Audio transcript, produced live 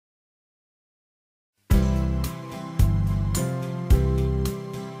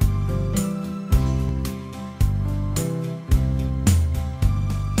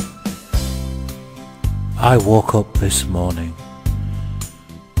I woke up this morning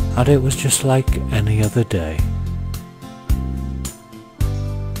and it was just like any other day.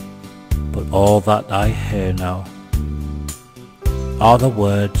 But all that I hear now are the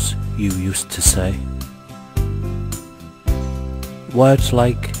words you used to say. Words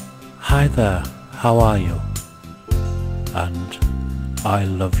like, "Hi there, how are you?" and "I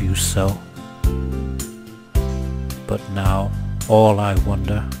love you so." But now all I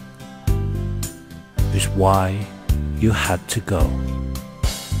wonder is why you had to go.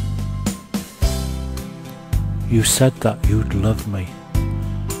 You said that you'd love me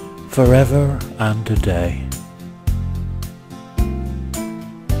forever and a day.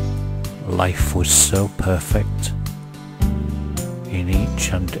 Life was so perfect in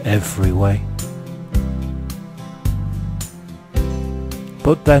each and every way.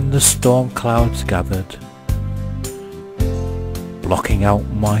 But then the storm clouds gathered, blocking out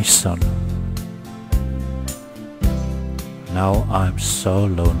my sun. Now I'm so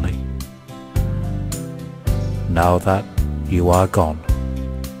lonely, now that you are gone.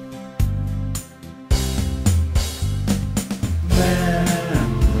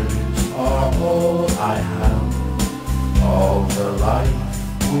 Memories are all I have of the life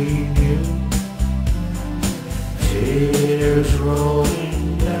we knew. Tears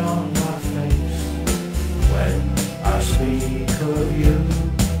rolling down my face when I speak of you.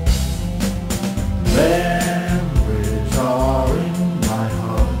 Memories are in my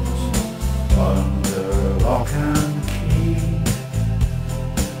heart under lock and key.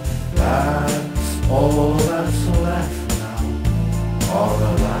 That's all that's left now of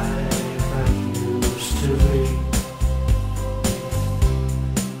the life that used to be.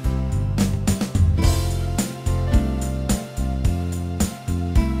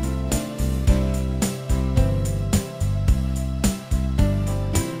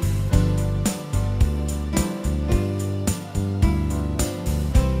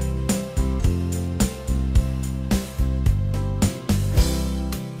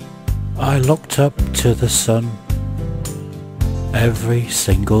 I looked up to the sun every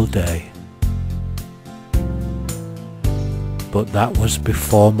single day, but that was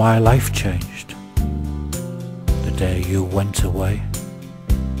before my life changed, the day you went away.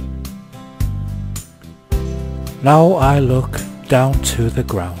 Now I look down to the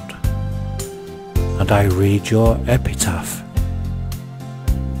ground and I read your epitaph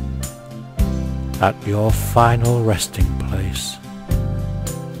at your final resting place,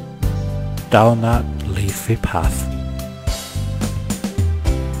 down that leafy path.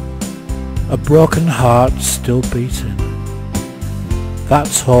 A broken heart still beating,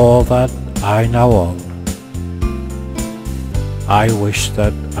 that's all that I now own. I wish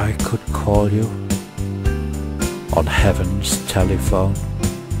that I could call you on heaven's telephone.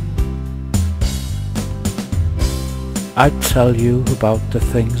 I'd tell you about the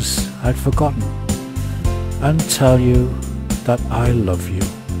things I'd forgotten and tell you that I love you,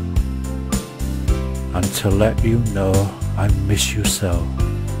 and to let you know I miss you so.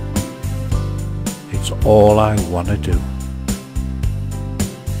 It's all I wanna do.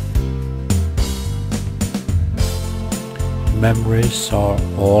 Memories are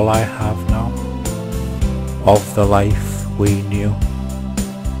all I have now of the life we knew.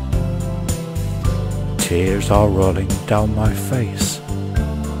 Tears are rolling down my face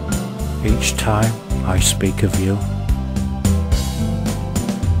each time I speak of you.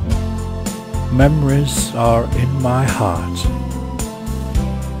 Memories are in my heart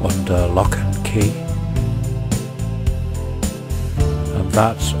under lock and key, and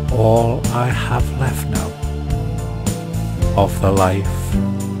that's all I have left now of the life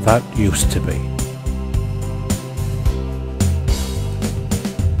that used to be.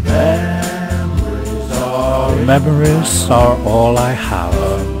 Memories are all I have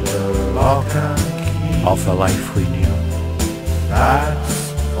Under lock and key. of the life we knew.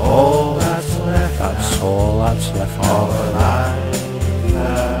 That's all that's left. That's all that's left now Of a life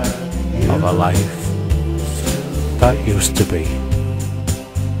of a life that used to be.